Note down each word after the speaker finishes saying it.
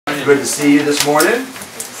Good to see you this morning.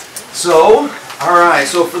 So, all right.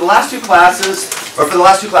 So for the last two classes,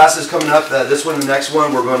 coming up, this one and the next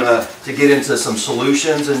one, we're going to get into some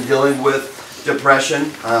solutions in dealing with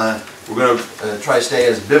depression. We're going to try to stay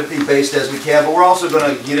as biblically based as we can, but we're also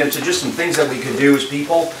going to get into just some things that we can do as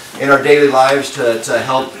people in our daily lives to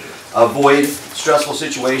help avoid stressful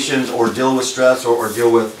situations or deal with stress or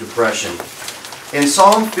deal with depression. In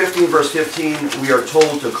Psalm 15, verse 15, we are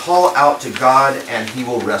told to call out to God and He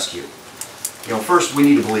will rescue. You know, first we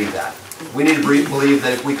need to believe that. We need to believe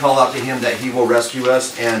that if we call out to Him that He will rescue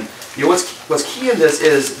us. And you know, what's key in this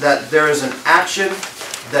is that there is an action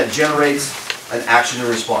that generates an action in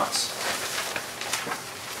response.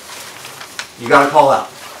 You got to call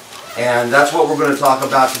out. And that's what we're going to talk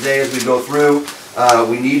about today as we go through.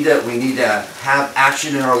 We need to have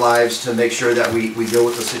action in our lives to make sure that we deal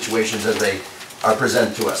with the situations as they are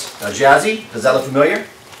presented to us. Jazzy, does that look familiar?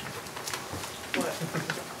 What?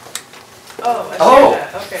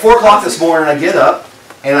 Oh, okay. 4 o'clock this morning I get up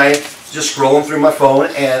and I just scrolling through my phone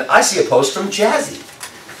and I see a post from Jazzy.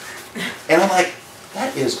 And I'm like,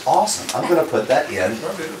 that is awesome. I'm going to put that in.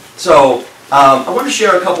 So I want to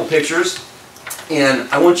share a couple pictures and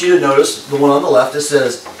I want you to notice the one on the left. It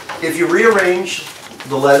says, if you rearrange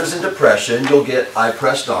the letters in depression, you'll get I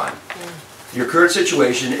pressed on. Your current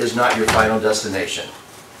situation is not your final destination.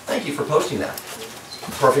 Thank you for posting that.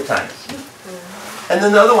 Perfect timing. And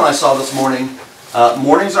then the other one I saw this morning,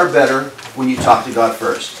 mornings are better when you talk to God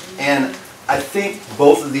first. And I think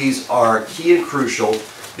both of these are key and crucial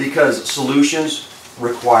because solutions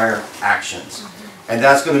require actions. And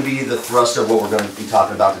that's going to be the thrust of what we're going to be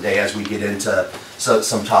talking about today as we get into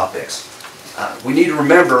some topics. We need to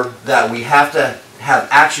remember that we have to have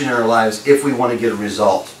action in our lives if we want to get a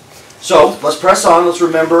result. So let's press on. Let's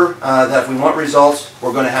remember that if we want results,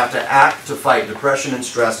 we're going to have to act to fight depression and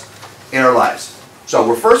stress in our lives. So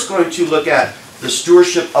we're first going to look at the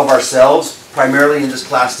stewardship of ourselves, primarily in this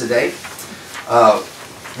class today.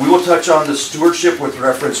 We will touch on the stewardship with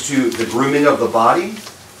reference to the grooming of the body,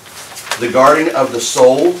 the guarding of the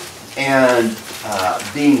soul, and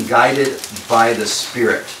being guided by the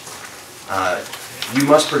Spirit. You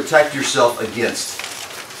must protect yourself against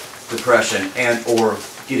depression and or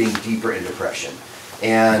getting deeper in depression.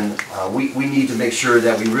 And we need to make sure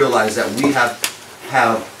that we realize that we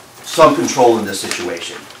have some control in this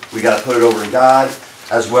situation. We got to put it over to God,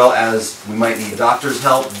 as well as we might need doctor's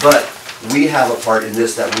help, but we have a part in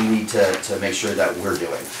this that we need to make sure that we're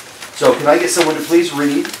doing. So can I get someone to please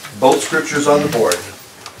read both scriptures on the board?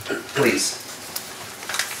 Please.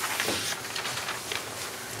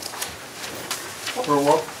 For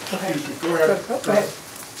what? Go ahead. Go ahead.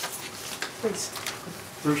 Please.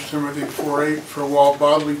 1 Timothy 4:8, for while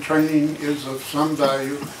bodily training is of some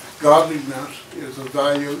value, godliness is of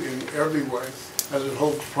value in every way, as it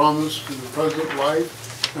holds promise for the present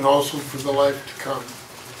life and also for the life to come.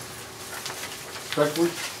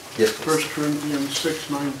 Secondly, Yes, 1 Corinthians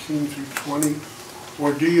 6:19 through 20,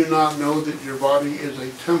 or do you not know that your body is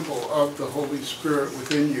a temple of the Holy Spirit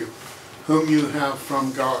within you, whom you have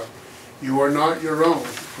from God? You are not your own,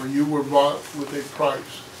 for you were bought with a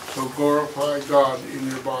price. So glorify God in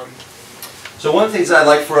your body. So one of the things I'd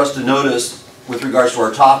like for us to notice with regards to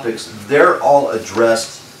our topics, they're all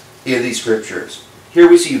addressed in these scriptures. Here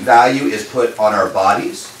we see value is put on our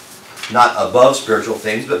bodies, not above spiritual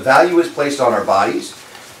things, but value is placed on our bodies.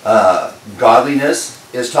 Godliness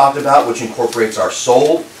is talked about, which incorporates our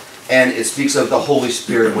soul, and it speaks of the Holy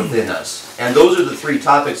Spirit within us. And those are the 3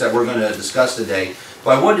 topics that we're going to discuss today.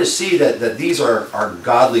 But I wanted to see that these are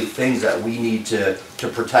godly things that we need to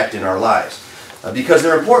protect in our lives because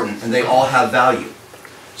they're important and they all have value.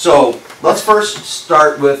 So let's first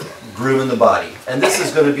start with grooming the body. And this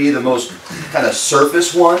is going to be the most kind of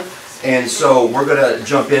surface one. And so we're going to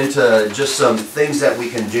jump into just some things that we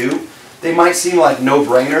can do. They might seem like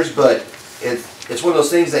no-brainers, but it's one of those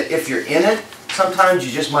things that if you're in it, sometimes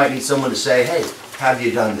you just might need someone to say, hey, have you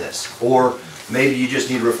done this? Or maybe you just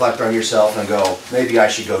need to reflect on yourself and go, maybe I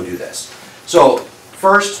should go do this. So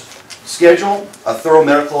first, schedule a thorough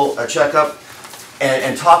medical checkup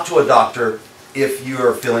and talk to a doctor if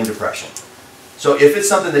you're feeling depression. So if it's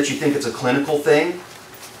something that you think it's a clinical thing,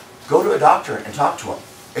 go to a doctor and talk to him.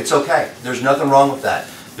 It's okay. There's nothing wrong with that.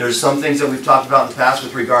 There's some things that we've talked about in the past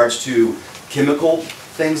with regards to chemical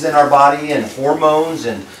things in our body and hormones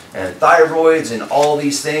and thyroids and all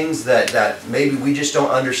these things that maybe we just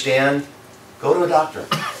don't understand. Go to a doctor.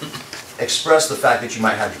 Express the fact that you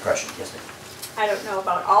might have depression. Yes, ma'am. I don't know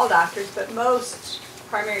about all doctors, but most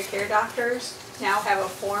primary care doctors now have a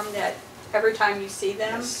form that every time you see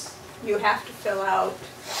them, you have to fill out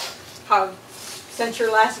how, since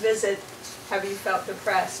your last visit, Have you felt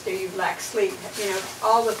depressed? Do you lack sleep? You know,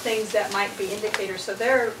 all the things that might be indicators. So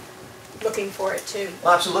they're looking for it too.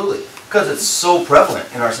 Well, absolutely, because it's so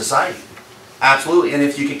prevalent in our society. Absolutely, and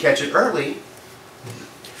if you can catch it early,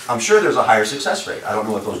 I'm sure there's a higher success rate. I don't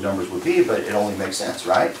know what those numbers would be, but it only makes sense,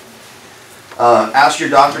 right? Ask your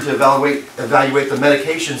doctor to evaluate the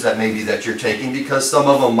medications that you're taking, because some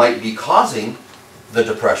of them might be causing the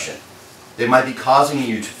depression. They might be causing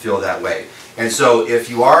you to feel that way. And so if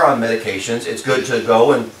you are on medications, it's good to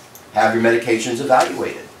go and have your medications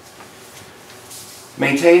evaluated.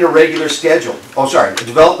 Maintain a regular schedule.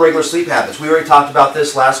 Develop regular sleep habits. We already talked about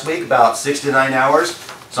this last week, about 6 to 9 hours.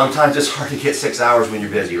 Sometimes it's hard to get 6 hours when you're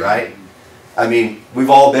busy, right? I mean, we've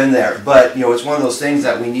all been there. But, you know, it's one of those things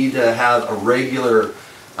that we need to have a regular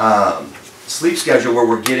sleep schedule where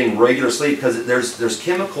we're getting regular sleep, because there's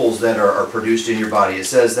chemicals that are produced in your body. It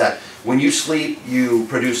says that when you sleep, you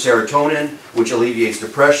produce serotonin, which alleviates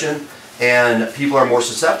depression, and people are more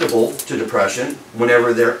susceptible to depression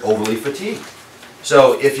whenever they're overly fatigued.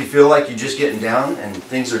 So if you feel like you're just getting down and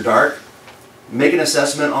things are dark, make an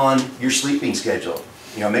assessment on your sleeping schedule.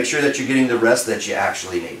 You know, make sure that you're getting the rest that you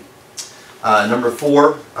actually need. Number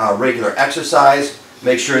 4, regular exercise.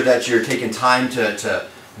 Make sure that you're taking time to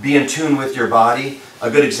be in tune with your body. A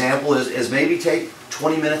good example is maybe take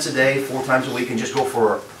 20 minutes a day, 4 times a week, and just go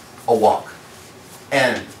for a walk.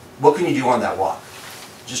 And what can you do on that walk?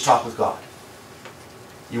 Just talk with God.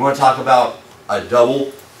 You want to talk about a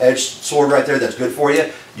double-edged sword right there that's good for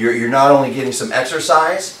you? You're not only getting some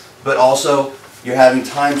exercise, but also you're having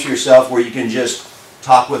time to yourself where you can just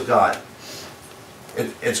talk with God.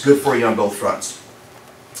 It's good for you on both fronts.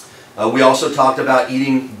 We also talked about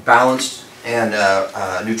eating balanced and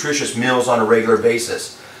nutritious meals on a regular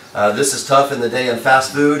basis. This is tough in the day on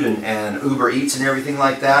fast food and Uber Eats and everything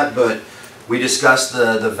like that, but we discussed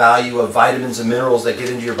the value of vitamins and minerals that get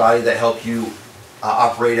into your body that help you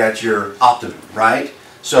operate at your optimum, right?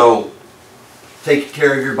 So take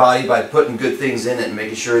care of your body by putting good things in it and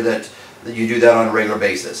making sure that you do that on a regular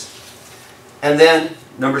basis. And then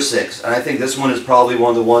number 6, and I think this one is probably one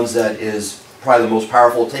of the ones that is probably the most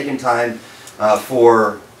powerful, taking time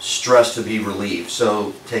for stress to be relieved.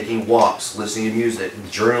 So taking walks, listening to music,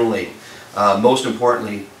 journaling, most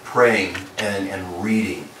importantly, praying and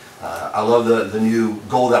reading. I love the new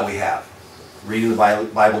goal that we have, reading the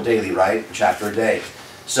Bible daily, right? A chapter a day.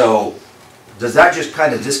 So does that just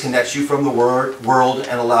kind of disconnect you from the world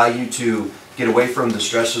and allow you to get away from the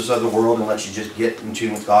stresses of the world and let you just get in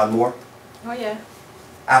tune with God more? Oh yeah.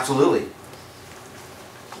 Absolutely.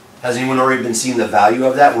 Has anyone already been seeing the value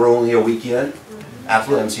of that? We're only a week in.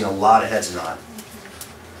 Absolutely. I'm seeing a lot of heads nod.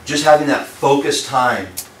 Just having that focused time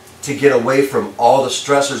to get away from all the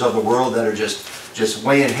stressors of the world that are just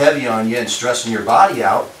weighing heavy on you and stressing your body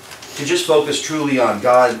out, to just focus truly on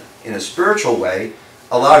God in a spiritual way,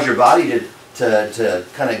 allows your body to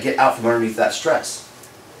kind of get out from underneath that stress.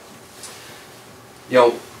 You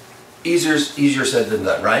know, easier said than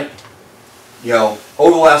done, right? You know,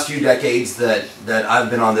 over the last few decades that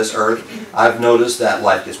I've been on this earth, I've noticed that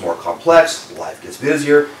life gets more complex, life gets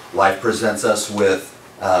busier, life presents us with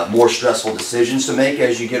more stressful decisions to make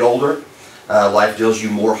as you get older. Life deals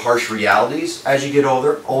you more harsh realities as you get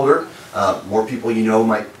older. More people you know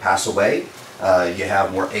might pass away. You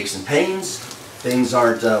have more aches and pains. Things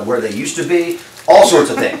aren't where they used to be. All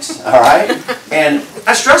sorts of things, all right? And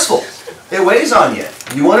that's stressful. It weighs on you.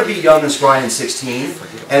 You want to be young and spry and 16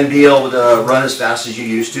 and be able to run as fast as you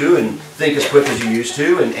used to and think as quick as you used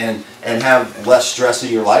to and have less stress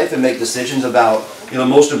in your life and make decisions about, you know, the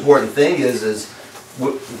most important thing is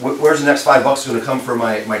where's the next $5 going to come for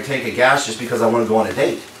my tank of gas just because I want to go on a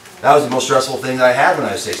date? That was the most stressful thing that I had when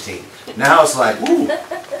I was 16. Now it's like, ooh,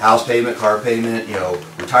 house payment, car payment, you know,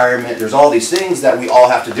 retirement. There's all these things that we all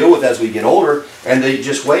have to deal with as we get older, and they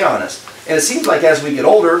just weigh on us. And it seems like as we get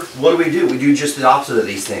older, what do? We do just the opposite of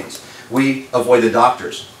these things. We avoid the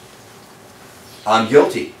doctors. I'm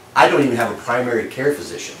guilty. I don't even have a primary care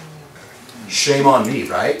physician. Shame on me,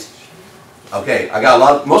 right? Okay, I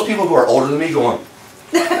got most people who are older than me going,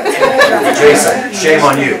 Jason, shame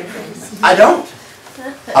on you. I don't.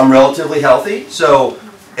 I'm relatively healthy, so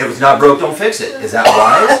if it's not broke, don't fix it. Is that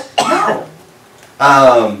wise?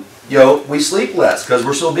 No. You know, we sleep less because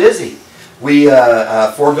we're so busy. We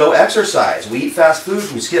forego exercise. We eat fast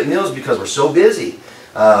food. We skip meals because we're so busy.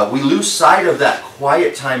 We lose sight of that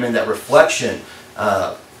quiet time and that reflection.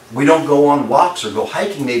 We don't go on walks or go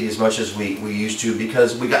hiking maybe as much as we used to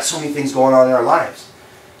because we got so many things going on in our lives.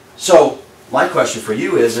 So my question for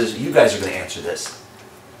you is you guys are going to answer this.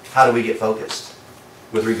 How do we get focused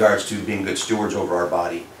with regards to being good stewards over our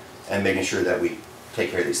body and making sure that we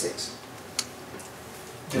take care of these things?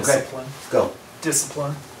 Discipline. Okay. Go.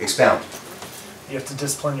 Discipline. Expound. You have to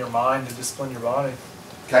discipline your mind to discipline your body.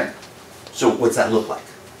 Okay. So what's that look like?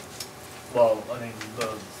 Well, I mean,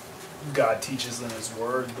 God teaches in His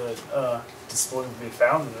Word that discipline will be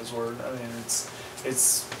found in His Word. I mean,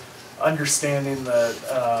 it's understanding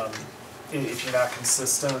that if you're not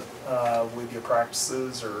consistent with your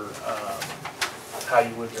practices or how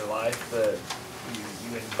you live your life, that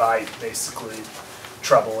you invite basically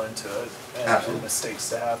trouble into it and mistakes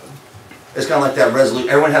to happen. It's kind of like that resolution.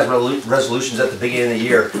 Everyone has resolutions at the beginning of the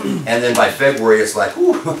year, and then by February it's like,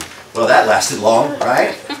 whew, well, that lasted long,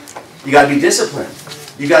 right? You got to be disciplined.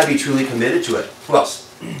 You got to be truly committed to it. Who else?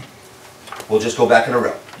 We'll just go back in a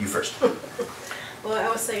row. You first. Well, I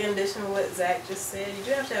would say in addition to what Zach just said, you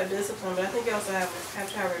do have to have discipline, but I think you also have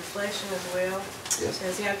to have reflection as well. Yes.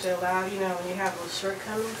 Because you have to allow, you know, when you have those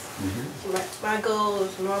shortcomings. My goal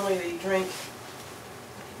is normally to drink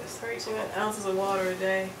 32 ounces of water a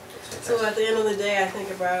day. So at the end of the day, I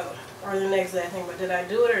think about, or the next day, I think about, did I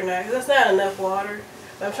do it or not? Because that's not enough water.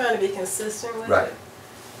 But I'm trying to be consistent with it.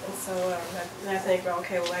 And so I think,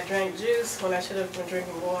 okay, well, I drank juice when I should have been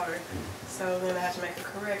drinking water. So then I have to make a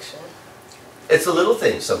correction. It's the little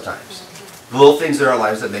things sometimes. The little things in our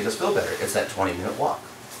lives that make us feel better. It's that 20-minute walk.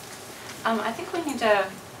 I think we need to,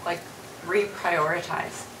 like,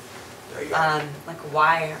 reprioritize. There you go. Like,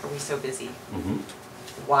 why are we so busy?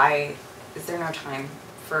 Why is there no time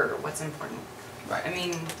for what's important? Right. I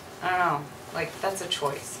mean, I don't know. Like, that's a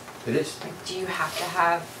choice. It is. Like, do you have to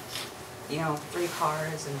have, you know, 3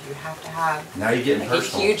 cars, and do you have to have Now you're getting like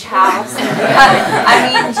personal. a huge house?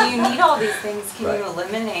 I mean, do you need all these things? Can you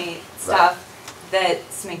eliminate stuff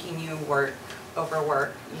that's making you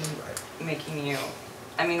overwork, making you,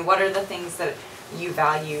 I mean, what are the things that you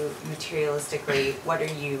value materialistically? What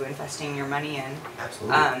are you investing your money in?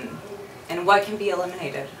 Absolutely. And what can be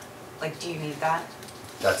eliminated? Like, do you need that?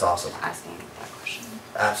 That's awesome. Asking that question.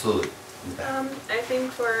 Absolutely. I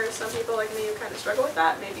think for some people like me who kind of struggle with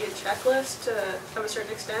that, maybe a checklist of a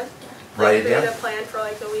certain extent. Write it down. Create a plan for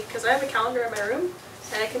like the week, because I have a calendar in my room,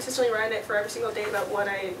 and I consistently write it for every single day about what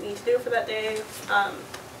I need to do for that day. And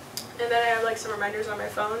then I have like some reminders on my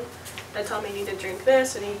phone that tell me I need to drink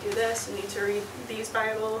this, I need to do this, I need to read these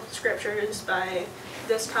Bible scriptures by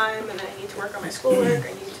this time, and then I need to work on my schoolwork,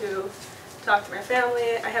 I need to talk to my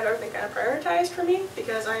family. I have everything kind of prioritized for me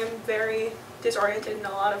because I am very disoriented in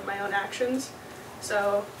a lot of my own actions.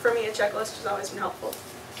 So for me, a checklist has always been helpful.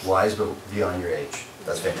 Wise but beyond your age.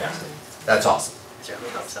 That's fantastic. That's awesome. Certainly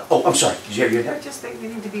hope so. Oh, I'm sorry. Did you have your I hand? just think we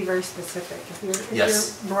need to be very specific. If you're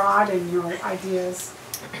Yes. broad in your ideas,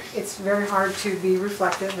 it's very hard to be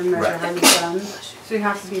reflective and measure how you've done. So you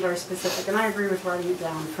have to be very specific. And I agree with writing it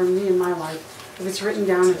down. For me in my life, if it's written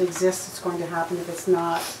down, it exists, it's going to happen. If it's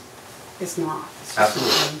not, it's not. It's just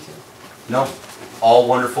Absolutely. not going to. No. All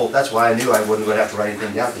wonderful. That's why I knew I wasn't going to have to write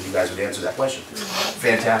anything down because you guys would answer that question.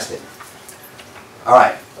 Fantastic. All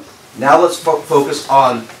right. Now let's focus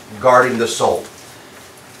on guarding the soul.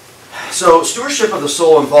 So stewardship of the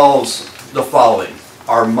soul involves the following: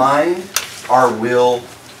 our mind, our will,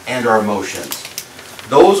 and our emotions.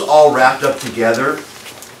 Those all wrapped up together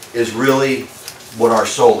is really what our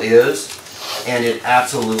soul is, and it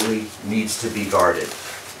absolutely needs to be guarded.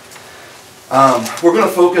 We're going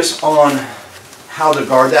to focus on how to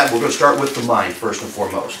guard that. We're going to start with the mind first and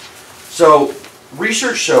foremost. So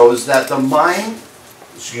research shows that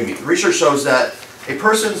research shows that a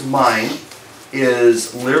person's mind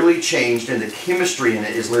is literally changed, and the chemistry in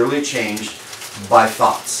it is literally changed by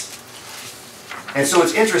thoughts. And so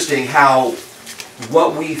it's interesting how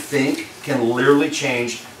what we think can literally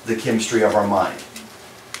change the chemistry of our mind.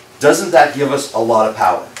 Doesn't that give us a lot of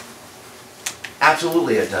power?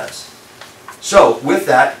 Absolutely it does. So with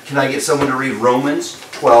that, can I get someone to read Romans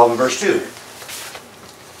 12 and verse 2?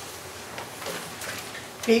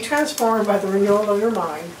 Be transformed by the renewal of your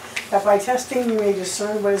mind, that by testing you may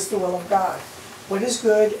discern what is the will of God, what is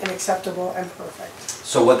good and acceptable and perfect.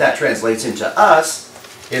 So what that translates into us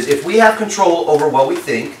is if we have control over what we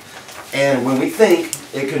think, and when we think,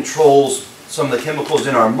 it controls some of the chemicals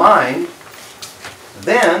in our mind,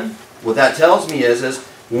 then what that tells me is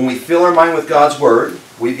when we fill our mind with God's Word,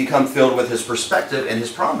 we become filled with His perspective and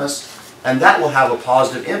His promise, and that will have a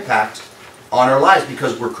positive impact on our lives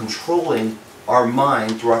because we're controlling our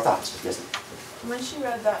mind through our thoughts. Yes? When she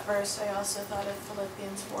read that verse, I also thought of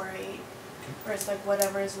Philippians 4:8, where it's like,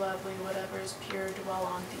 whatever is lovely, whatever is pure, dwell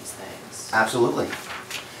on these things. Absolutely.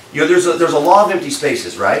 You know, there's a law of empty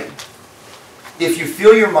spaces, right? If you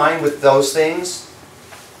fill your mind with those things,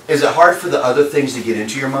 is it hard for the other things to get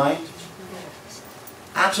into your mind?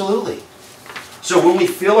 Absolutely. So when we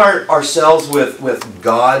fill ourselves with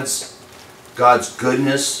God's God's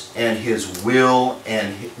goodness and His will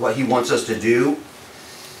and what He wants us to do,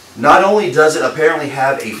 not only does it apparently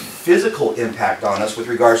have a physical impact on us with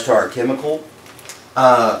regards to our chemicals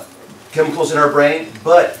in our brain,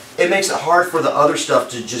 but it makes it hard for the other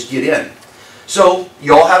stuff to just get in. So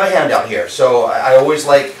you all have a handout here. So I always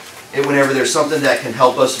like it whenever there's something that can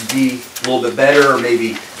help us be a little bit better or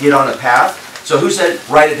maybe get on a path. So who said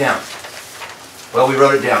write it down? Well, we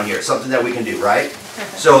wrote it down here. Something that we can do, right?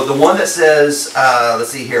 So the one that says, let's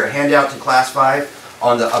see here, handout to class 5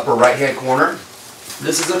 on the upper right hand corner.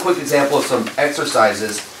 This is a quick example of some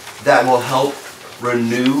exercises that will help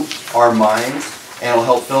renew our minds and will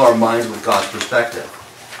help fill our minds with God's perspective.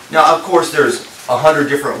 Now, of course, there's 100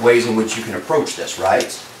 different ways in which you can approach this,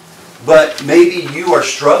 right? But maybe you are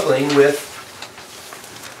struggling with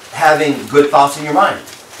having good thoughts in your mind.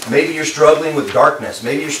 Maybe you're struggling with darkness.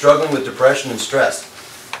 Maybe you're struggling with depression and stress.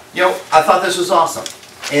 You know, I thought this was awesome.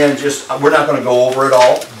 And just, we're not going to go over it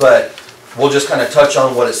all, but we'll just kind of touch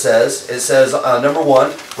on what it says. It says, number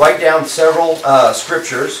 1, write down several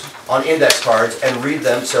scriptures on index cards and read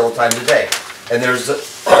them several times a day. And there's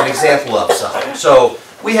an example of some. So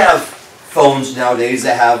we have phones nowadays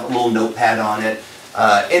that have a little notepad on it.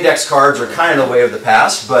 Index cards are kind of the way of the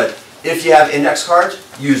past, but if you have index cards,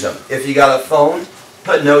 use them. If you got a phone,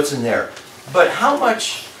 put notes in there. But how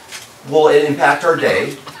much will it impact our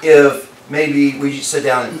day if maybe we sit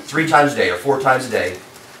down 3 times a day or 4 times a day,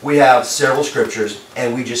 we have several scriptures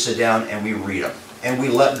and we just sit down and we read them. And we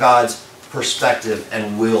let God's perspective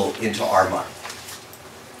and will into our mind.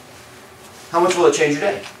 How much will it change your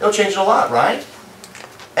day? It'll change it a lot, right?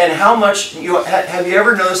 And how much, have you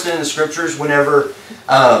ever noticed in the scriptures whenever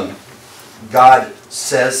God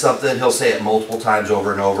says something, He'll say it multiple times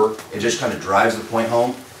over and over. It just kind of drives the point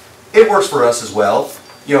home. It works for us as well.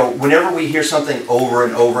 You know, whenever we hear something over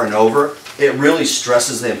and over and over, it really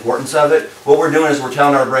stresses the importance of it. What we're doing is we're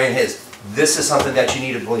telling our brain, hey, this is something that you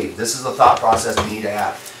need to believe. This is the thought process you need to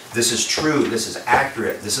have. This is true. This is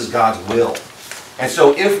accurate. This is God's will. And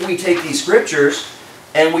so if we take these scriptures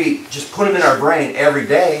and we just put them in our brain every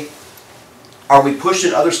day, are we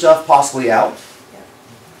pushing other stuff possibly out?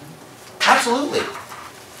 Absolutely.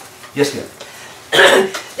 Yes, ma'am.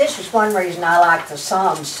 This is one reason I like the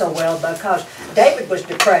Psalms so well, because David was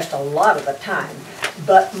depressed a lot of the time,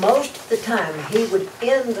 but most of the time he would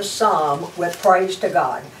end the Psalm with praise to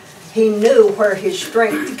God. He knew where his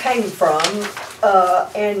strength came from,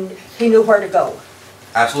 and he knew where to go.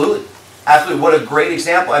 Absolutely. Absolutely. What a great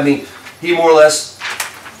example. I mean, he more or less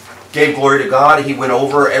gave glory to God. He went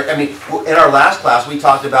over, I mean, in our last class we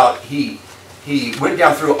talked about he went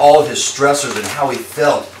down through all of his stressors and how he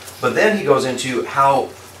felt. But then he goes into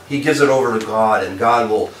how he gives it over to God, and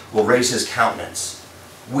God will raise his countenance.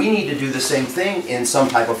 We need to do the same thing in some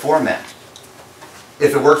type of format.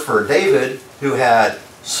 If it worked for David, who had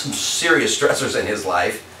some serious stressors in his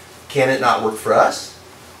life, can it not work for us?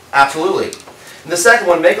 Absolutely. And the second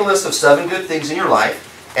one, make a list of 7 good things in your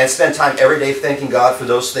life and spend time every day thanking God for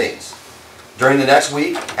those things. During the next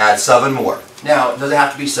week, add 7 more. Now, does it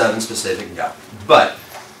have to be 7 specific? No. But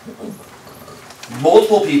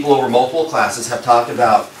multiple people over multiple classes have talked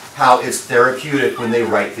about how it's therapeutic when they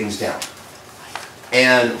write things down.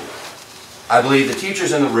 And I believe the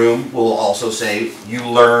teachers in the room will also say you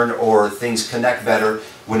learn or things connect better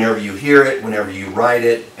whenever you hear it, whenever you write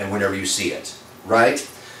it, and whenever you see it. Right?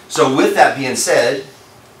 So with that being said,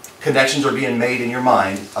 connections are being made in your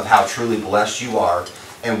mind of how truly blessed you are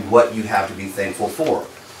and what you have to be thankful for.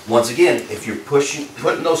 Once again, if you're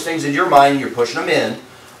putting those things in your mind, you're pushing them in,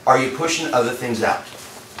 are you pushing other things out?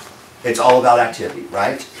 It's all about activity,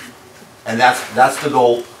 right? And that's the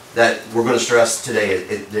goal that we're going to stress today.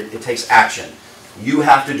 It takes action. You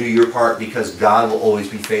have to do your part because God will always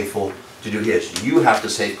be faithful to do His. You have to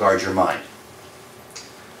safeguard your mind.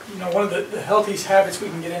 You know, one of the healthiest habits we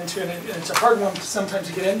can get into, and it's a hard one sometimes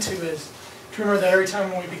to get into, is to remember that every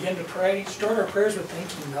time when we begin to pray, start our prayers with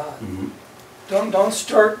thanking God. Mm-hmm. Don't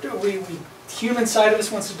start, human side of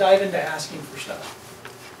us wants to dive into asking for stuff.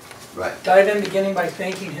 Right. Dive in beginning by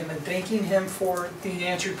thanking Him and thanking Him for the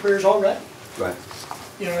answered prayers already. Right.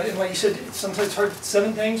 You know, and like you said, sometimes it's hard.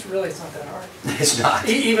 7 things, really, it's not that hard. It's not.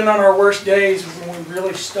 Even on our worst days, when we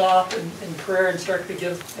really stop in prayer and start to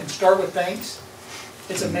give and start with thanks,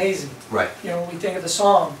 it's amazing. Right. You know, when we think of the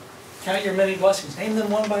song, count your many blessings, name them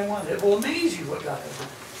one by one. It will amaze you what God has done.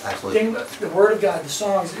 Absolutely. Think about the Word of God, the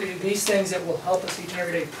songs, these things that will help us each and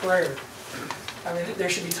every day. Prayer. I mean, there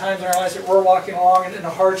should be times in our lives that we're walking along and in a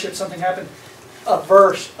hardship, something happened, a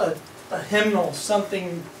verse, a hymnal,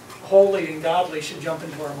 something holy and godly should jump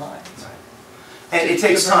into our minds. Right. And it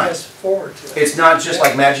takes time. Us forward to it. It's not just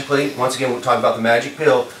like magically, once again we'll talk about the magic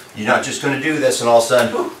pill, You're not just going to do this and all of a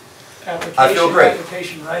sudden, whew, Application, I feel great.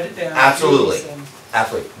 Application, write it down. Absolutely. please, and-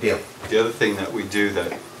 Absolutely. Deal. The other thing that we do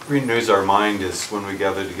that renews our mind is when we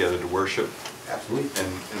gather together to worship, Absolutely.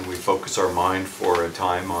 and we focus our mind for a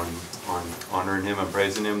time on honoring Him and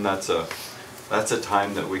praising Him. That's a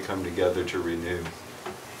time that we come together to renew.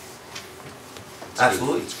 It's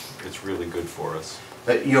Absolutely. good. It's really good for us.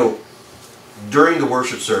 But, you know, during the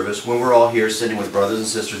worship service, when we're all here sitting with brothers and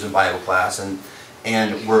sisters in Bible class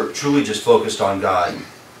and we're truly just focused on God,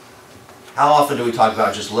 how often do we talk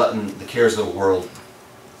about just letting the cares of the world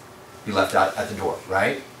be left out at the door,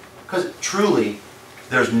 right? Because truly,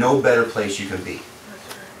 there's no better place you can be,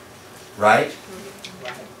 right?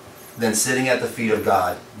 Than sitting at the feet of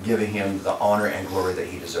God, giving Him the honor and glory that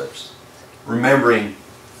He deserves. Remembering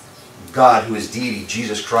God, who is deity,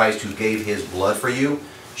 Jesus Christ, who gave His blood for you,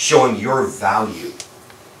 showing your value.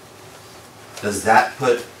 Does that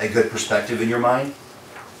put a good perspective in your mind?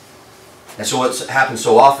 And so what happens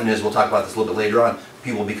so often is, we'll talk about this a little bit later on,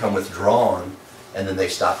 people become withdrawn and then they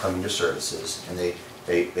stop coming to services and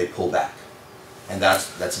they pull back. And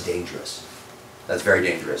that's dangerous. That's very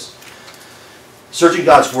dangerous. Searching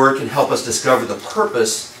God's Word can help us discover the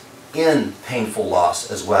purpose in painful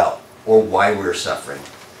loss as well, or why we're suffering.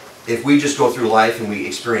 If we just go through life and we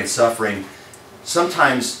experience suffering,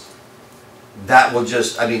 sometimes that will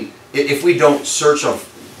just, I mean, if we don't search of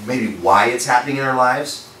maybe why it's happening in our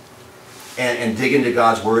lives, and dig into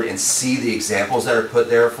God's Word and see the examples that are put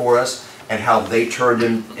there for us and how they turned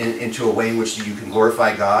into a way in which you can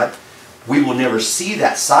glorify God, we will never see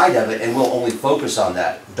that side of it and we'll only focus on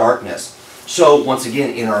that darkness. So once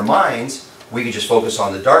again, in our minds, we can just focus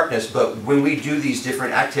on the darkness, but when we do these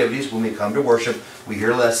different activities, when we come to worship, we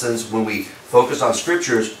hear lessons, when we focus on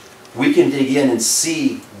scriptures, we can dig in and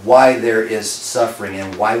see why there is suffering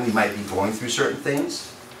and why we might be going through certain things.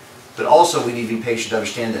 But also we need to be patient to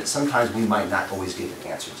understand that sometimes we might not always get an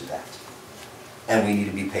answer to that. And we need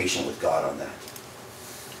to be patient with God on that.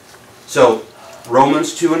 So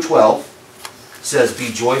Romans 2:12 says, "Be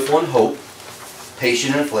joyful in hope,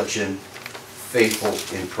 patient in affliction, faithful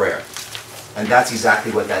in prayer." And that's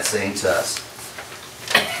exactly what that's saying to us.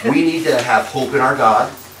 We need to have hope in our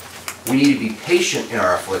God. We need to be patient in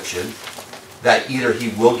our affliction, that either He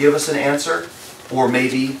will give us an answer, or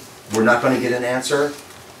maybe we're not going to get an answer.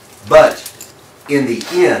 But in the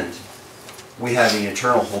end, we have an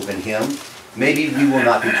eternal hope in Him. Maybe we will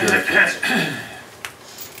not be cured of cancer.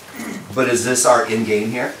 But is this our end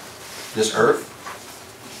game here? This earth?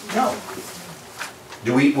 No.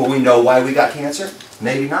 Will we know why we got cancer?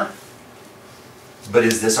 Maybe not. But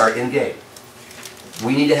is this our end game?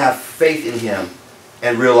 We need to have faith in Him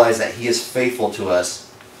and realize that He is faithful to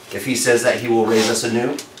us. If He says that He will raise us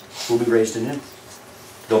anew, we'll be raised anew.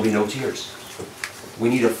 There'll be no tears. We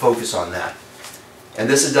need to focus on that. And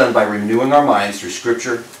this is done by renewing our minds through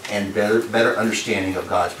Scripture and better understanding of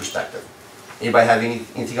God's perspective. Anybody have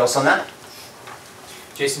anything else on that?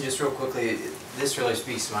 Jason, just real quickly, this really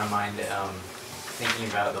speaks to my mind, thinking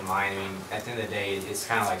about the mind. I mean, at the end of the day, it's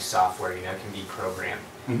kind of like software, you know, it can be programmed.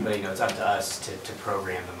 Mm-hmm. But, you know, it's up to us to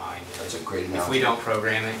program the mind. That's a great analogy. If we don't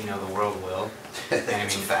program it, you know, the world will. And I mean,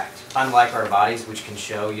 It's a fact. Unlike our bodies, which can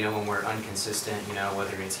show, you know, when we're inconsistent, you know,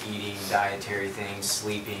 whether it's eating, dietary things,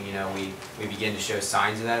 sleeping, you know, we begin to show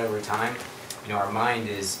signs of that over time. You know, our mind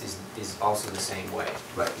is also the same way.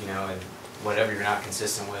 Right. You know, and whatever you're not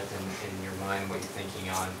consistent with in your mind, what you're thinking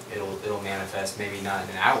on, it'll manifest, maybe not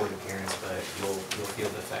in an outward appearance, but you'll feel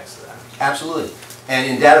the effects of that. Absolutely. And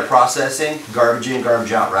in data processing, garbage in,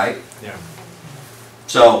 garbage out, right? Yeah.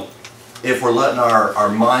 So if we're letting our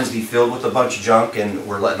minds be filled with a bunch of junk and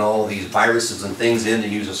we're letting all these viruses and things in, to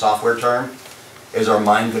use a software term, is our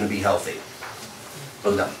mind going to be healthy?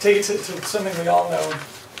 No. Take it to something we all know,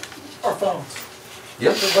 our phones.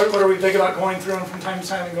 Yep. What are we big about going through them from time to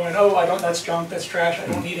time and going, oh, that's junk, that's trash, I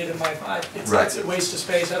don't need it in my life. It's a waste of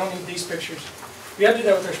space, I don't need these pictures. We have to do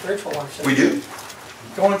that with our spiritual life. We do.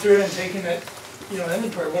 Going through it and taking that, you know,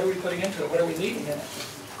 inventory, what are we putting into it, what are we leaving in it?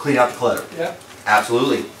 Clean out the clutter. Yeah.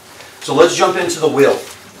 Absolutely. So let's jump into the will.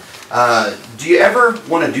 Do you ever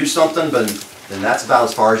want to do something, but then that's about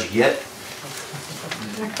as far as you get?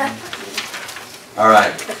 All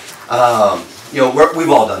right. You know, we've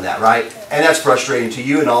all done that, right? And that's frustrating to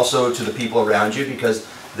you and also to the people around you because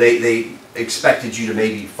they expected you to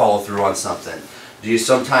maybe follow through on something. Do you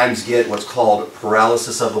sometimes get what's called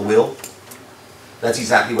paralysis of the will? That's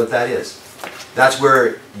exactly what that is. That's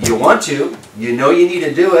where you want to, you know you need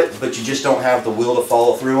to do it, but you just don't have the will to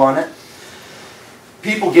follow through on it.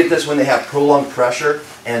 People get this when they have prolonged pressure,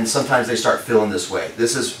 and sometimes they start feeling this way.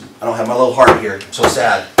 This is, I don't have my little heart here, I'm so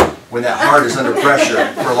sad. when that heart is under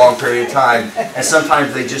pressure for a long period of time, and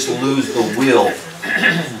sometimes they just lose the will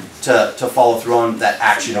to follow through on that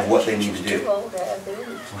action of what they need to do.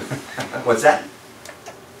 What's that?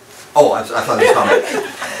 Oh, I thought it was comment.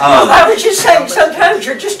 I was just saying, sometimes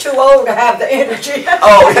you're just too old to have the energy.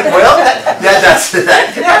 Oh, well,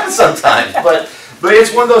 that can happen sometimes, but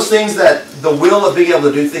it's one of those things that the will of being able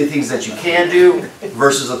to do things that you can do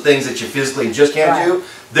versus the things that you physically just can't do,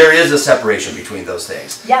 there is a separation between those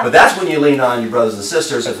things. Yeah. But that's when you lean on your brothers and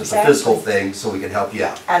sisters if it's a physical thing so we can help you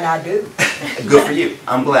out. And I do. Good for you.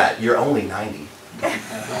 I'm glad. You're only 90.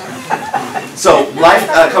 So life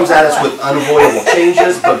comes at us with unavoidable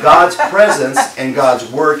changes, but God's presence and God's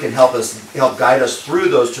word can help guide us through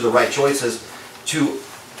those to the right choices to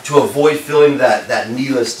avoid feeling that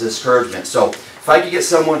needless discouragement. So if I could get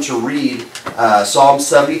someone to read Psalm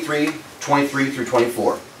 73, 23 through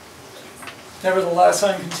 24. Nevertheless,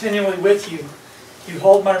 I am continually with you. You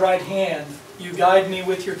hold my right hand. You guide me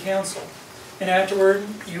with your counsel. And afterward,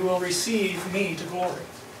 you will receive me to glory.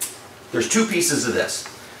 There's two pieces of this.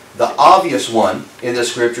 The obvious one in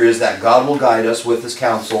this scripture is that God will guide us with His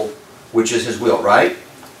counsel, which is His will, right?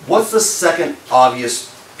 What's the second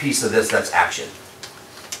obvious piece of this that's action?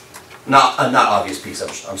 Not obvious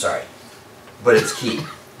piece, I'm sorry. But it's key.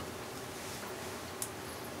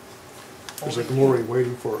 There's a glory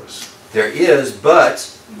waiting for us. There is,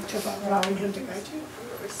 but Allowing him to guide you.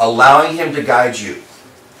 allowing Him to guide you.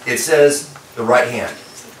 It says the right hand,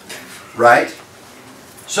 right?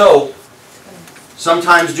 So,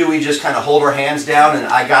 sometimes do we just kind of hold our hands down and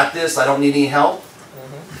I got this, I don't need any help?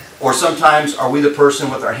 Or sometimes are we the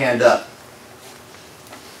person with our hand up?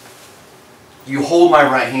 You hold my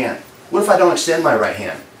right hand. What if I don't extend my right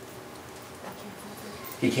hand?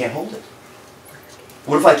 He can't hold it.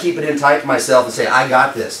 What if I keep it in tight to myself and say, I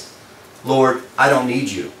got this. Lord, I don't need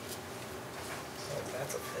you.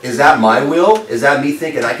 Is that my will? Is that me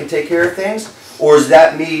thinking I can take care of things? Or is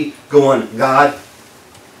that me going, God,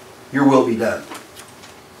 your will be done?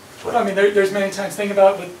 I mean, there's many times, think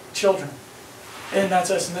about it with children. And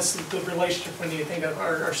that's us, and this is the relationship when you think of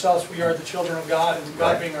ourselves, we are the children of God, and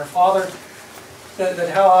God being our Father. That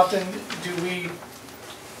how often do we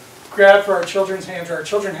grab for our children's hands, or our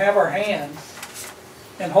children have our hand,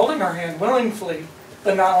 and holding our hand willingly,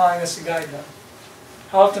 but not allowing us to guide them?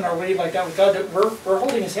 How often are we like that with God? That we're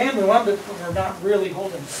holding His hand, we want, but we're not really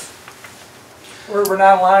holding it. We're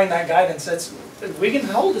not allowing that guidance. We can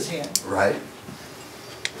hold His hand. Right.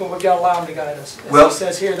 But we've got to allow Him to guide us. As Well, He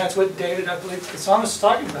says here, and that's what David, I believe, the psalmist is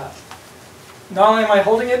talking about. Not only am I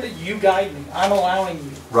holding it, but you guide me. I'm allowing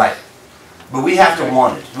you. Right. But we have to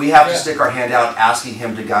want it. We have to stick our hand out asking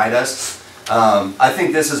Him to guide us. I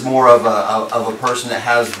think this is more of a person that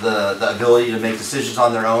has the ability to make decisions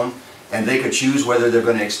on their own, and they could choose whether they're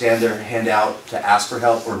going to extend their hand out to ask for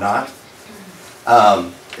help or not.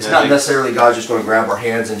 It's not necessarily God just going to grab our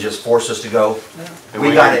hands and just force us to go. And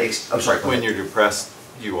We got to. I'm sorry. When you're depressed,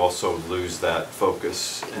 you also lose that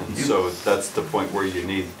focus, and so that's the point where you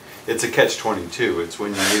need. It's a catch-22. It's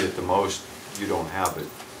when you need it the most, you don't have it.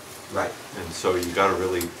 Right. And so you got to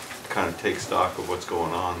really kind of take stock of what's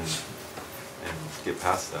going on and get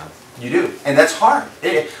past that. You do, and that's hard.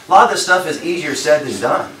 A lot of this stuff is easier said than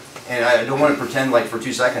done. And I don't want to pretend like for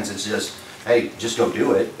 2 seconds it's just, hey, just go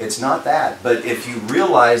do it. It's not that. But if you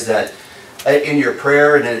realize that in your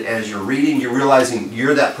prayer and as you're reading, you're realizing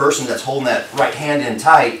you're that person that's holding that right hand in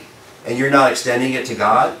tight and you're not extending it to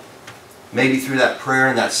God, maybe through that prayer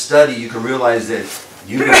and that study you can realize that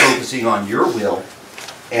you've been focusing on your will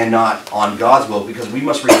and not on God's will, because we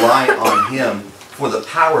must rely on Him for the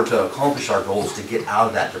power to accomplish our goals to get out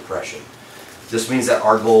of that depression. This means that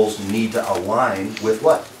our goals need to align with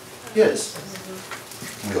what? His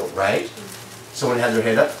will, right? Someone has their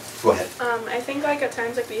hand up? Go ahead. I think like at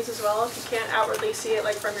times like these as well, if you can't outwardly see it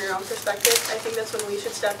like from your own perspective, I think that's when we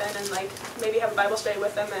should step in and like maybe have a Bible study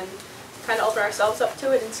with them and kind of open ourselves up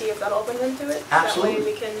to it and see if that'll open them to it. Absolutely. That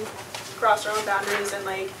way we can cross our own boundaries and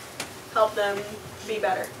like help them be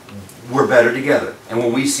better. We're better together. And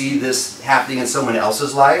when we see this happening in someone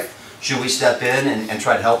else's life, should we step in and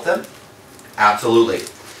try to help them? Absolutely.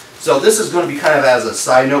 So this is going to be kind of as a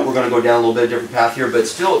side note. We're going to go down a little bit of a different path here, but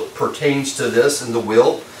still pertains to this and the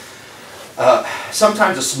will.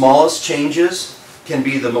 Sometimes the smallest changes can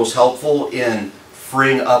be the most helpful in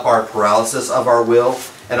freeing up our paralysis of our will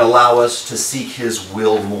and allow us to seek His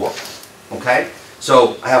will more. Okay?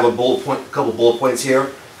 So I have a couple bullet points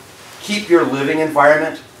here. Keep your living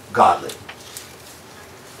environment godly.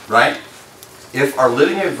 Right? If our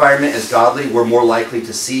living environment is godly, we're more likely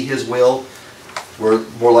to see His will. We're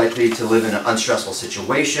more likely to live in an unstressful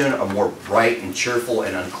situation, a more bright and cheerful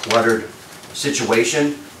and uncluttered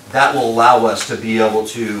situation. that will allow us to be able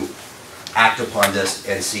to act upon this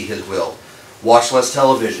and see His will. Watch less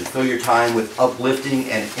television. Fill your time with uplifting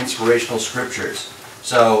and inspirational scriptures.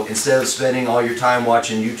 So instead of spending all your time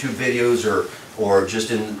watching YouTube videos or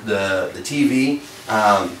just in the TV,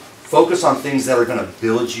 focus on things that are going to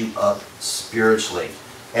build you up spiritually.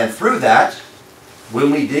 And through that,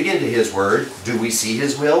 when we dig into His Word, do we see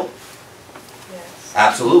His will? Yes.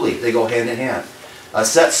 Absolutely. They go hand in hand.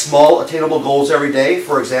 Set small, attainable goals every day.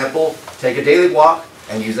 For example, take a daily walk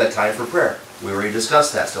and use that time for prayer. We already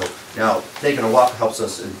discussed that. So now, taking a walk helps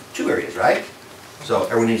us in 2 areas, right? So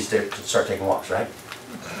everyone needs to start taking walks, right?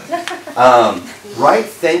 Write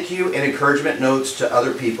thank you and encouragement notes to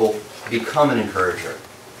other people. Become an encourager.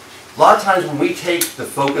 A lot of times when we take the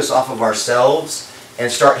focus off of ourselves and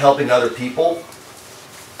start helping other people,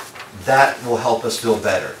 that will help us feel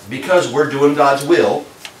better. Because we're doing God's will,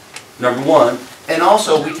 number one, and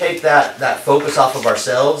also we take that focus off of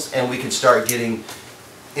ourselves and we can start getting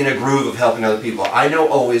in a groove of helping other people. I know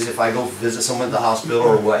always if I go visit someone at the hospital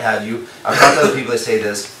or what have you, I've talked to other people that say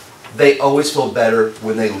this, they always feel better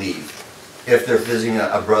when they leave. If they're visiting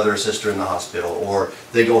a brother or sister in the hospital or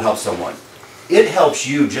they go help someone. It helps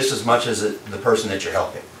you just as much as the person that you're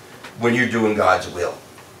helping when you're doing God's will.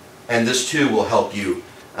 And this too will help you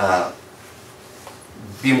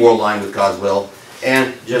be more aligned with God's will.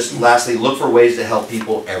 And just lastly, look for ways to help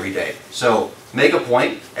people every day. So make a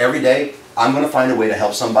point every day. I'm going to find a way to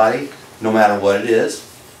help somebody, no matter what it is.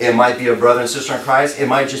 It might be a brother and sister in Christ. It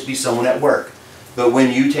might just be someone at work. But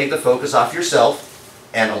when you take the focus off yourself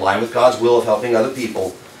and align with God's will of helping other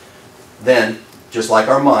people, then, just like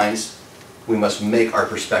our minds, we must make our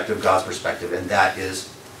perspective God's perspective, and that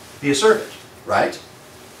is be a servant, right?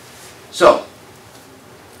 So,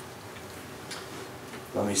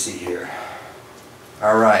 let me see here.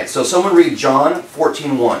 All right, so someone read John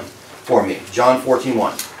 14:1 for me. John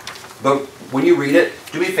 14:1. But when you read it,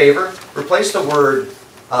 do me a favor, replace the word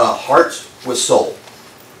heart with soul.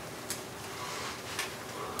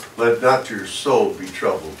 Let not your soul be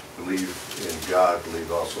troubled. Believe in God,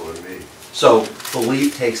 believe also in me. So,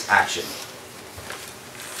 belief takes action.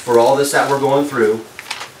 For all this that we're going through,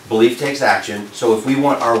 belief takes action. So if we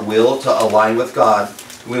want our will to align with God,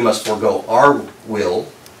 we must forego our will,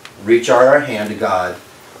 reach out our hand to God,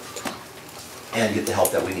 and get the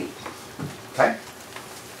help that we need. Okay?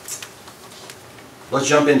 Let's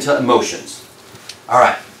jump into emotions. All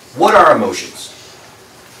right. What are emotions?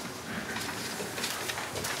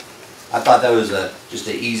 I thought that was just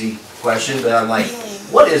an easy question, but I'm like,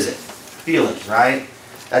 what is it? Feelings, right?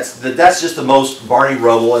 That's just the most Barney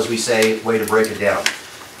Rubble, as we say, way to break it down.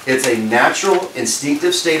 It's a natural,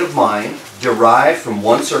 instinctive state of mind derived from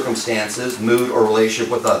one's circumstances, mood, or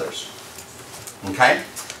relationship with others. Okay?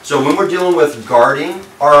 So when we're dealing with guarding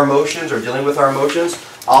our emotions or dealing with our emotions,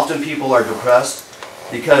 often people are depressed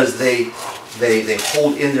because they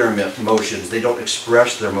hold in their emotions. They don't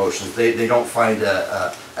express their emotions. They don't find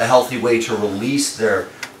a healthy way to release their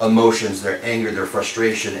emotions, their anger, their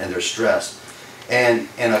frustration, and their stress. And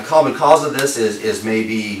a common cause of this is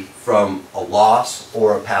maybe from a loss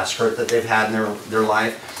or a past hurt that they've had in their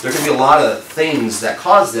life. There can be a lot of things that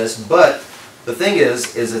cause this, but the thing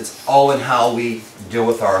is it's all in how we deal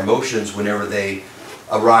with our emotions whenever they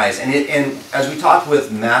arise. And as we talked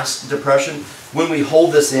with mass depression, when we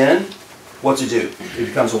hold this in, what's it do? It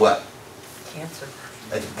becomes a what? Cancer.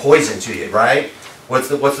 A poison to you, right? What's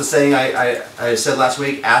the saying I said last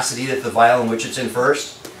week? Acid eateth the vial in which it's in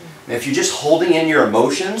first. And if you're just holding in your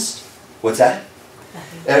emotions, what's that?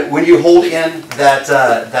 When you hold in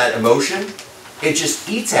that emotion, it just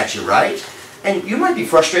eats at you, right? And you might be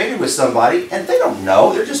frustrated with somebody, and they don't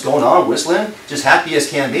know. They're just going on whistling, just happy as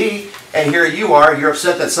can be. And here you are, you're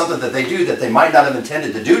upset that something that they do that they might not have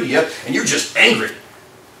intended to do to you, and you're just angry.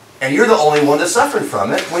 And you're the only one that's suffering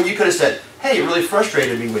from it, when you could have said, hey, it really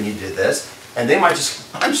frustrated me when you did this. And they might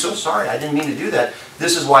just, I'm so sorry, I didn't mean to do that.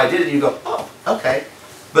 This is why I did it. And you go, oh, okay.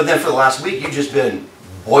 But then for the last week, you've just been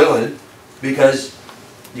boiling because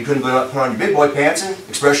you couldn't put on your big boy pants and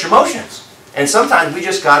express your emotions. And sometimes we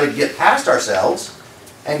just got to get past ourselves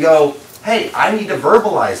and go, hey, I need to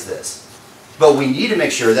verbalize this. But we need to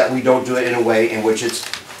make sure that we don't do it in a way in which it's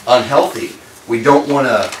unhealthy. We don't want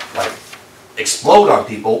to like explode on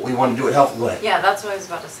people. We want to do it healthily. Yeah, that's what I was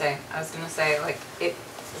about to say. I was going to say, like,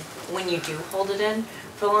 when you do hold it in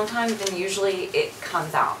for a long time, then usually it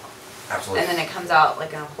comes out. Absolutely. And then it comes out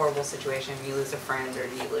like in a horrible situation. You lose a friend or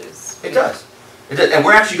you lose... It does. It does. And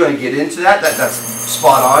we're actually going to get into that. That's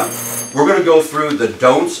spot on. We're going to go through the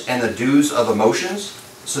don'ts and the do's of emotions,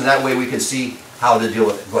 so that way we can see how to deal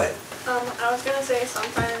with it. Go ahead. I was gonna say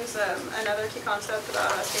sometimes another key concept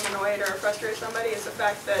about us getting annoyed or frustrated with somebody is the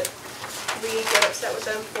fact that we get upset with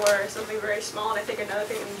them for something very small, and I think another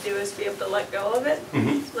thing we do is be able to let go of it.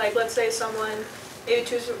 Mm-hmm. Like, let's say someone maybe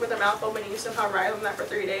chews with their mouth open and you somehow ride on that for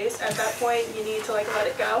 3 days. At that point, you need to like let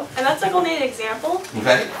it go. And that's like only an example.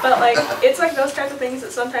 Okay. But like, it's like those types of things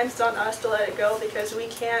that sometimes it's on us to let it go because we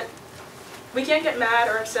can't get mad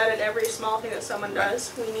or upset at every small thing that someone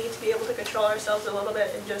does. We need to be able to control ourselves a little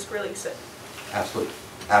bit and just release it. Absolutely.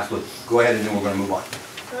 Absolutely. Go ahead and then we're going to move on.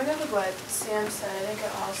 Going up with what Sam said, I think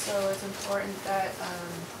it also is important that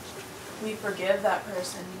we forgive that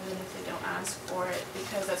person even if they don't ask for it,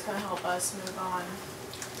 because that's going to help us move on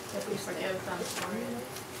if we forgive them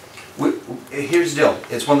for it. Here's the deal.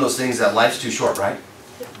 It's one of those things that life's too short, right?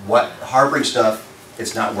 What harboring stuff,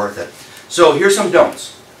 it's not worth it. So here's some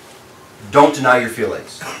don'ts. Don't deny your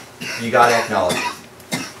feelings. You got to acknowledge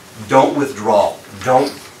it. Don't withdraw.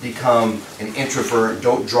 Don't become an introvert.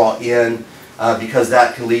 Don't draw in because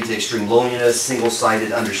that can lead to extreme loneliness,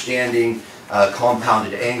 single-sided understanding,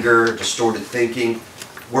 compounded anger, distorted thinking.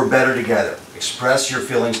 We're better together. Express your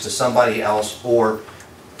feelings to somebody else or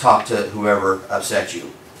talk to whoever upset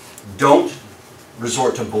you. Don't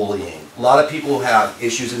resort to bullying. A lot of people have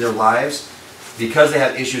issues in their lives. Because they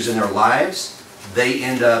have issues in their lives, they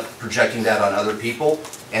end up projecting that on other people,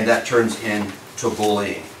 and that turns into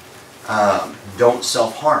bullying. Don't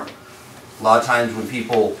self-harm. A lot of times when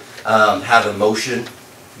people have emotion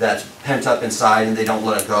that's pent up inside and they don't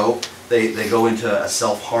let it go, they go into a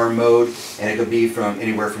self-harm mode, and it could be from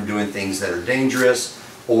anywhere from doing things that are dangerous,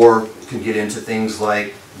 or can get into things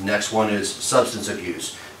like, next one is substance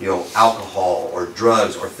abuse, alcohol or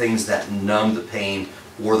drugs or things that numb the pain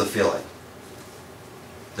or the feeling.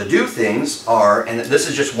 The do things are, and this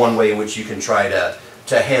is just one way in which you can try to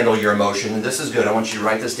handle your emotion, and this is good, I want you to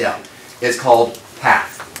write this down. It's called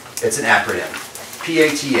PATH. It's an acronym.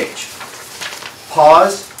 P-A-T-H.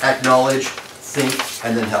 Pause, acknowledge, think,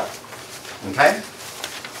 and then help. Okay?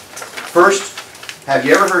 First, have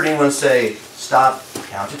you ever heard anyone say, stop,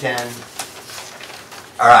 count to 10?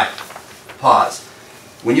 Alright, pause.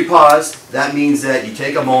 When you pause, that means that you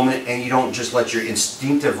take a moment and you don't just let your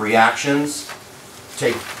instinctive reactions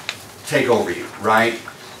take over you, right?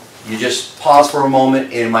 You just pause for a moment,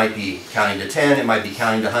 and it might be counting to 10, it might be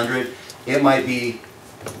counting to 100, it might be,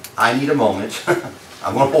 I need a moment,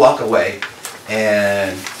 I'm going to walk away,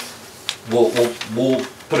 and we'll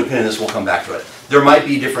put a pin in this, we'll come back to it. There might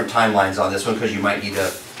be different timelines on this one because you might need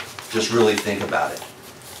to just really think about it.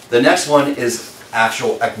 The next one is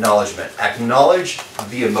actual acknowledgement. Acknowledge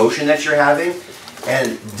the emotion that you're having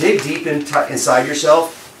and dig deep inside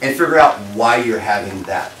yourself and figure out why you're having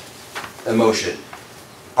that emotion.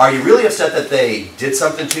 Are you really upset that they did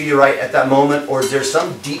something to you right at that moment, or is there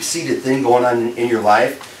some deep-seated thing going on in your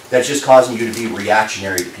life that's just causing you to be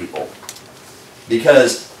reactionary to people?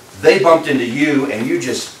 Because they bumped into you and you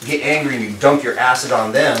just get angry and you dump your acid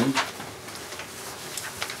on them.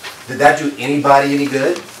 Did that do anybody any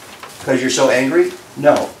good because you're so angry?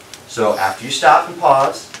 No. So after you stop and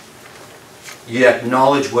pause, you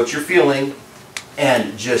acknowledge what you're feeling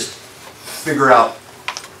and just figure out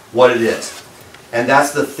what it is. And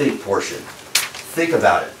that's the think portion. Think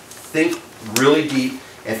about it. Think really deep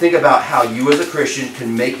and think about how you as a Christian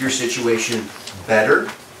can make your situation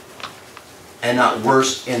better and not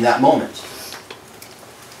worse in that moment.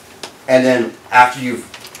 And then after you've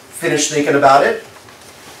finished thinking about it,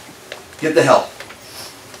 get the help.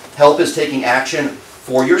 Help is taking action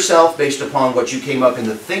for yourself based upon what you came up in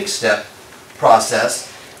the think step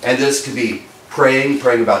process. And this could be praying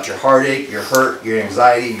about your heartache, your hurt, your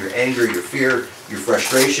anxiety, your anger, your fear, your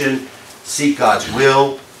frustration. Seek God's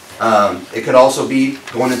will. It could also be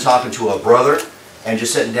going and talking to a brother and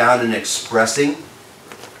just sitting down and expressing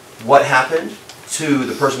what happened to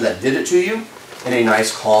the person that did it to you in a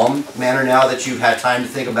nice, calm manner now that you've had time to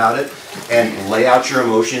think about it and lay out your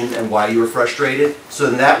emotion and why you were frustrated. So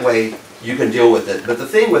in that way, you can deal with it. But the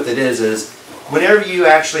thing with it is whenever you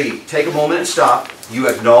actually take a moment and stop, you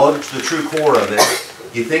acknowledge the true core of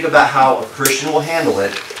it, you think about how a Christian will handle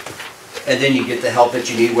it, and then you get the help that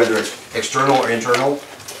you need, whether it's external or internal,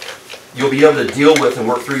 you'll be able to deal with and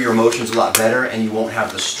work through your emotions a lot better, and you won't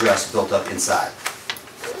have the stress built up inside.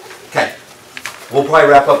 Okay, we'll probably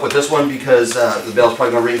wrap up with this one because the bell's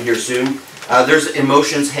probably going to ring here soon. There's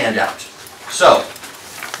emotions handout. So,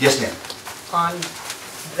 yes ma'am. On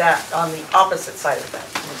the opposite side of that.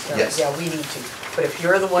 So, yes. Yeah, we need to. But if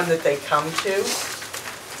you're the one that they come to,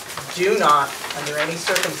 do not, under any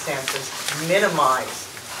circumstances, minimize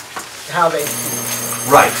how they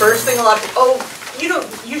feel. Right. First thing a lot of people,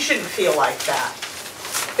 you shouldn't feel like that.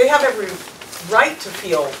 They have every right to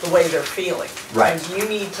feel the way they're feeling. Right. And you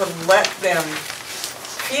need to let them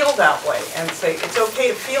feel that way and say, it's okay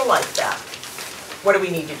to feel like that. What do we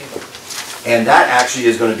need to do? And that actually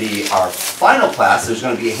is going to be our final class. There's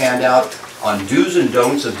going to be a handout on do's and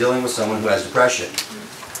don'ts of dealing with someone who has depression.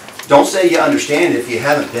 Don't say you understand if you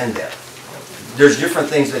haven't been there. There's different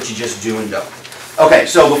things that you just do and don't. Okay,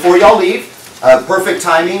 so before y'all leave, perfect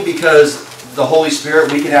timing because the Holy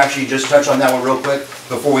Spirit, we can actually just touch on that one real quick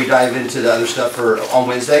before we dive into the other stuff for on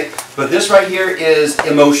Wednesday. But this right here is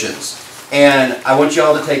emotions. And I want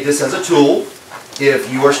y'all to take this as a tool.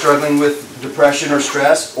 If you are struggling with depression or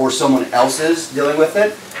stress, or someone else is dealing with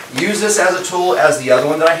it, use this as a tool as the other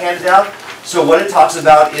one that I handed out. So what it talks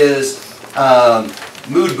about is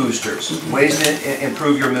mood boosters, ways to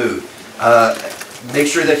improve your mood. Make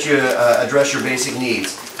sure that you address your basic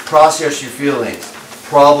needs, process your feelings,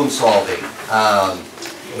 problem solving,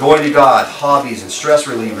 going to God, hobbies and stress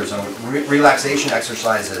relievers, and relaxation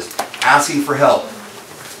exercises, asking for help.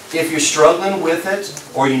 If you're struggling with it,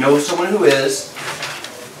 or you know someone who is,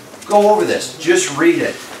 go over this. Just read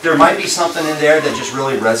it. There might be something in there that just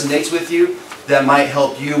really resonates with you that might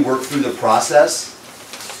help you work through the process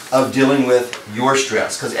of dealing with your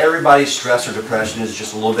stress. Because everybody's stress or depression is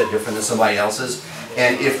just a little bit different than somebody else's.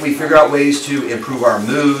 And if we figure out ways to improve our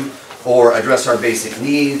mood, or address our basic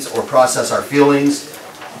needs, or process our feelings,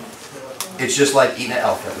 it's just like eating an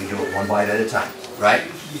elephant. We do it one bite at a time, right?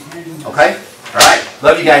 Okay? All right.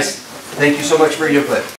 Love you guys. Thank you so much for your input.